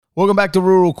Welcome back to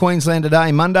Rural Queensland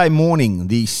today. Monday morning,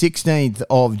 the 16th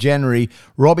of January.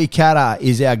 Robbie Catter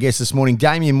is our guest this morning.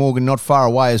 Damien Morgan not far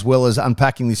away, as well as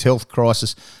unpacking this health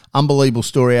crisis. Unbelievable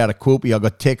story out of Quilpie. I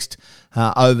got text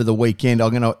over the weekend. I'm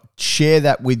going to share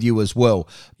that with you as well.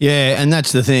 Yeah, and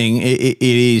that's the thing. It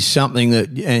is something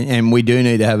that, and we do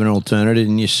need to have an alternative,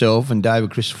 and yourself and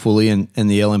David Christopherly and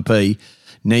the LNP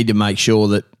need to make sure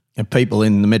that people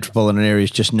in the metropolitan areas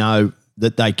just know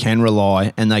that they can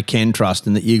rely and they can trust,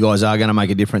 and that you guys are going to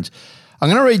make a difference. I'm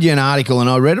going to read you an article, and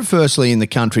I read it firstly in the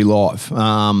Country Life,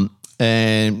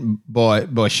 and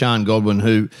by Sean Godwin,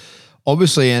 who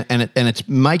obviously, and it's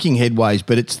making headways,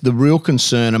 but it's the real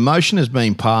concern. A motion has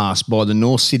been passed by the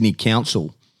North Sydney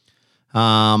Council,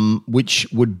 which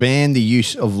would ban the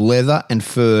use of leather and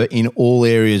fur in all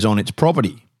areas on its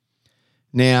property.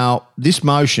 Now, this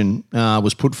motion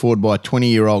was put forward by a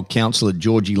 20-year-old councillor,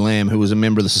 Georgie Lamb, who was a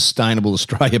member of the Sustainable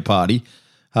Australia Party,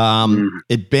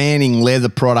 it banning leather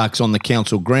products on the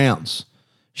council grounds.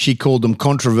 She called them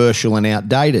controversial and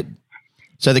outdated.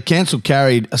 So the council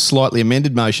carried a slightly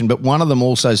amended motion, but one of them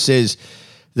also says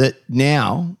that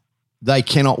now they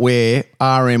cannot wear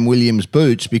R.M. Williams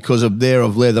boots because they're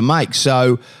of leather make.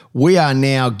 So we are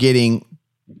now getting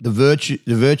the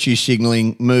virtue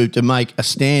signalling move to make a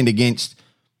stand against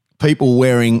people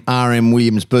wearing R.M.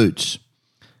 Williams boots.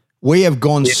 We have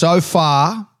gone so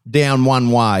far down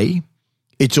one way,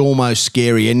 it's almost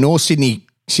scary. And North Sydney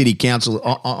City Council,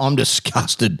 I'm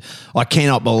disgusted. I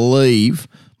cannot believe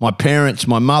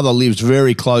my mother lives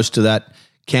very close to that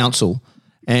council,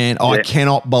 and I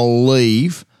cannot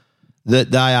believe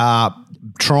that they are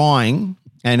trying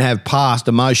and have passed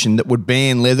a motion that would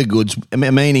ban leather goods,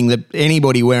 meaning that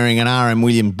anybody wearing an R.M.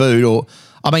 Williams boot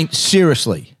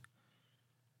seriously.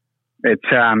 It's,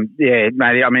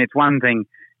 mate, I mean, it's one thing,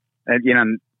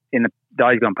 in the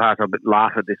days gone past, I would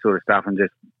laugh at this sort of stuff and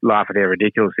just laugh at how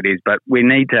ridiculous it is, but we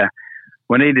need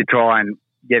to try and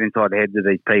get inside the heads of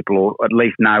these people, or at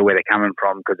least know where they're coming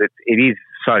from, because it is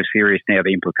so serious now,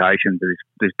 the implications of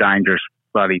this dangerous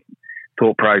bloody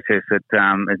thought process that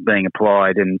is being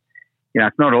applied. And,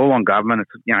 it's not all on government.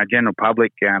 It's, general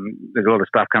public. There's a lot of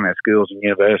stuff coming out of schools and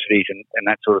universities and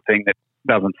that sort of thing that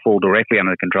doesn't fall directly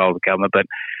under the control of the government. But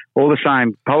all the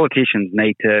same, politicians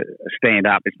need to stand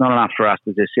up. It's not enough for us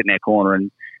to just sit in our corner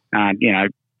and, I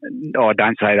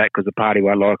don't say that because the party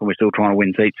won't like it. We're still trying to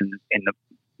win seats in the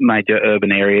major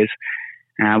urban areas.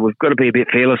 We've got to be a bit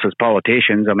fearless as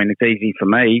politicians. I mean, it's easy for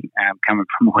me coming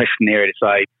from a Western area to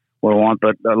say what I want,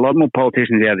 but a lot more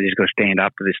politicians out there just got to stand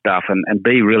up to this stuff and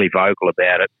be really vocal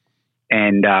about it.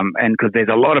 And because there's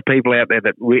a lot of people out there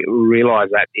that realise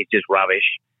that it's just rubbish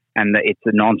and that it's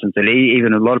a nonsense. And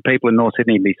even a lot of people in North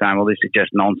Sydney be saying, well, this is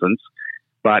just nonsense.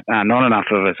 But not enough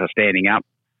of us are standing up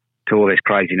to all this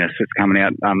craziness that's coming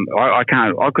out. I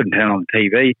couldn't turn on the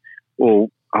TV or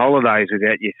holidays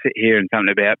without you hearing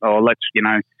something about, let's,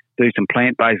 do some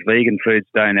plant-based vegan foods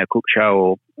today in our cook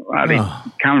show, or they're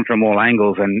coming from all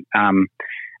angles. And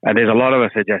there's a lot of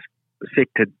us are just sick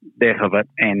to death of it.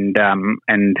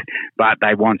 But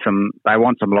they want some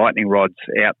lightning rods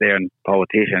out there and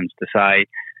politicians to say,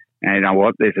 you know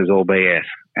what, this is all BS.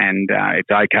 And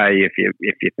it's okay if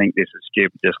you think this is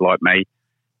stupid, just like me.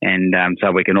 And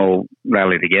so we can all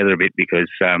rally together a bit because,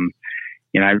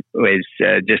 there's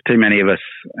just too many of us.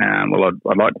 Well,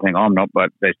 I'd like to think I'm not,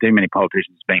 but there's too many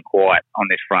politicians being quiet on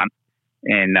this front.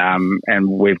 And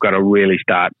we've got to really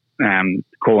start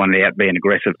calling it out, being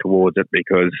aggressive towards it,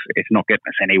 because it's not getting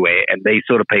us anywhere. And these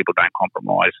sort of people don't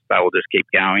compromise. They will just keep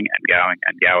going and going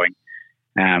and going.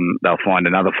 They'll find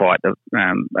another fight,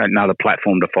 another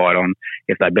platform to fight on.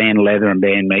 If they ban leather and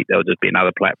ban meat, there'll just be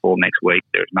another platform next week.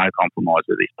 There's no compromise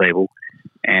with these people,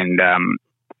 and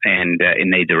it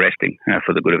needs arresting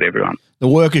for the good of everyone. The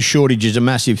workers' shortage is a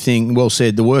massive thing. Well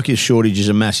said. The workers' shortage is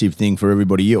a massive thing for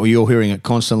everybody. You're hearing it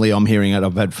constantly. I'm hearing it.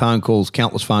 I've had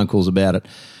countless phone calls about it.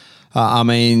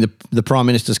 The Prime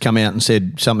Minister's come out and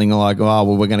said something like,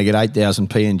 we're going to get 8,000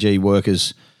 PNG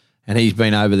workers, and he's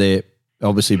been over there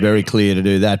obviously very clear to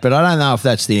do that. But I don't know if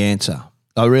that's the answer.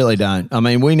 I really don't. I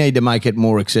mean, we need to make it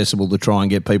more accessible to try and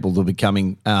get people to be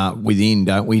coming within,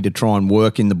 don't we, to try and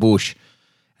work in the bush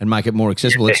and make it more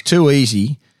accessible. It's too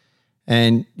easy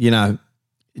and,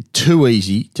 too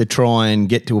easy to try and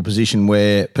get to a position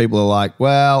where people are like,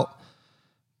 well,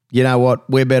 you know what,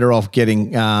 we're better off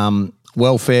getting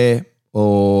welfare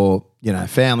or,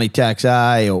 family tax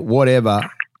A or whatever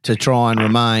to try and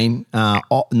remain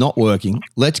not working.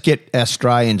 Let's get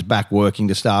Australians back working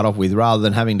to start off with, rather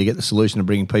than having to get the solution of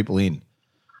bringing people in.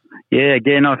 Yeah,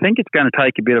 again, I think it's going to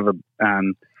take a bit of a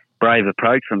brave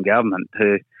approach from government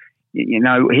to,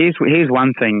 here's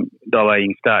one thing, Dolly, you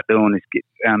can start doing is get,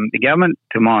 the government,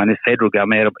 to mine, this federal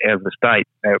government out of the state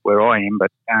where I am,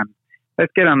 but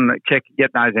let's get them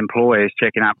get those employers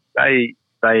checking up.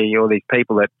 All these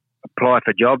people that apply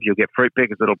for jobs, you'll get fruit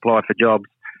pickers that'll apply for jobs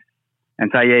and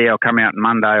say, I'll come out on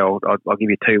Monday, or I'll give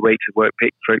you 2 weeks of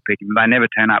fruit picking. They never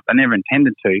turn up. They never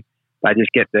intended to. They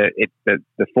just get the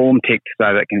form ticked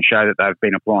so that it can show that they've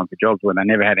been applying for jobs when they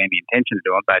never had any intention to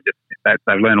do it.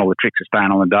 They've learned all the tricks of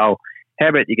staying on the dole. How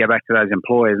about you go back to those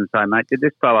employers and say, mate, did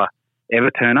this fella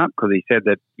ever turn up? Because he said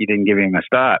that you didn't give him a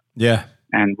start. Yeah.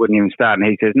 And wouldn't even start. And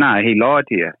he says, no, he lied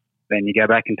to you. Then you go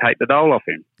back and take the dole off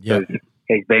him. Yep. Because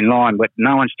he's been lying, but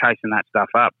no one's chasing that stuff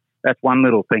up. That's one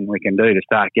little thing we can do to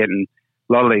start getting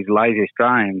a lot of these lazy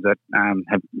Australians that have,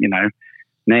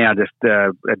 now just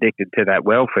addicted to that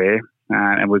welfare.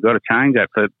 And we've got to change that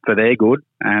for their good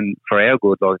and for our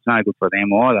good. Like, it's no good for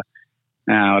them either.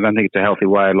 I don't think it's a healthy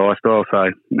way of lifestyle.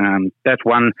 So that's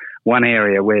one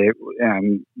area where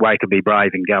we could be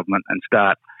brave in government and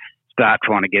start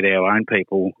trying to get our own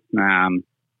people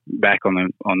back on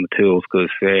the tools, because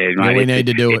we need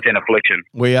to do it. It's an affliction.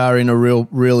 We are in a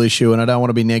real issue, and I don't want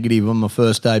to be negative on my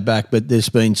first day back, but there's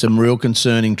been some real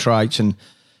concerning traits. And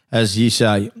as you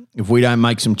say, if we don't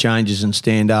make some changes and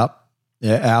stand up,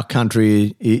 our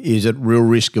country is at real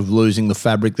risk of losing the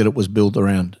fabric that it was built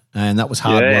around, and that was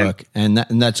hard work, and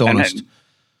that's honest.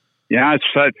 It's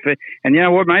so. And you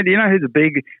know what, mate? You know who's a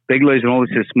big loser in all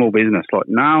this is small business. Like,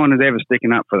 no one is ever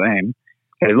sticking up for them.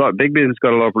 Like, big business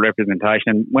got a lot of representation.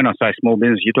 And when I say small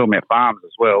business, you're talking about farms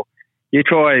as well. You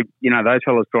try, those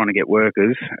fellas trying to get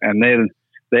workers, and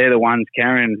they're the ones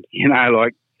carrying,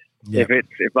 if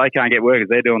they can't get workers,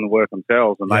 they're doing the work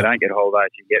themselves, and they don't get holidays.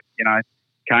 You get,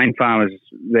 cane farmers,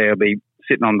 they'll be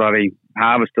sitting on bloody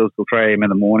harvesters till 3 a.m. in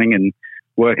the morning and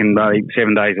working bloody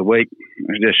 7 days a week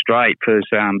just straight for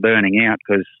burning out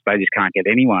because they just can't get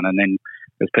anyone. And then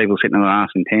there's people sitting on the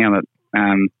arse in town that,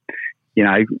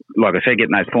 like I said,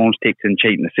 getting those forms ticked and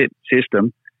cheating the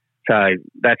system. So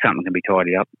that's something that can be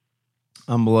tidied up.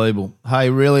 Unbelievable. Hey,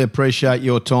 really appreciate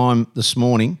your time this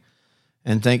morning,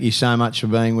 and thank you so much for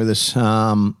being with us.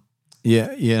 Obviously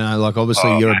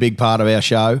you're a big part of our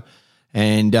show,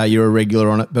 and you're a regular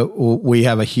on it, but we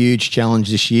have a huge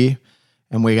challenge this year,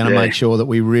 and we're going to make sure that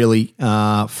we really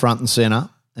front and centre.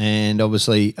 And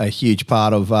obviously a huge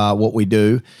part of what we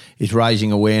do is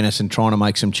raising awareness and trying to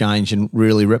make some change and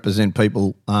really represent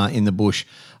people in the bush.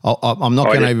 I'm not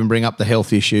going to even bring up the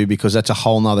health issue because that's a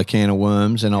whole nother can of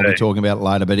worms, and I'll be talking about it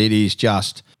later, but it is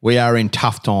just, we are in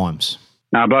tough times.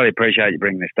 No, I bloody appreciate you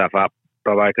bringing this stuff up,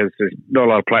 Robbie, because there's not a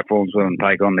lot of platforms willing to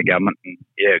take on the government. And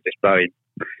just bloody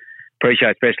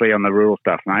appreciate, especially on the rural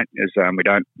stuff, mate, because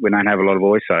we don't have a lot of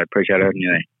voice, so I appreciate having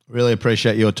you there. Really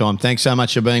appreciate your time. Thanks so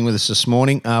much for being with us this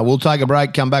morning. We'll take a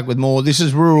break, come back with more. This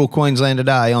is Rural Queensland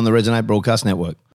Today on the Resonate Broadcast Network.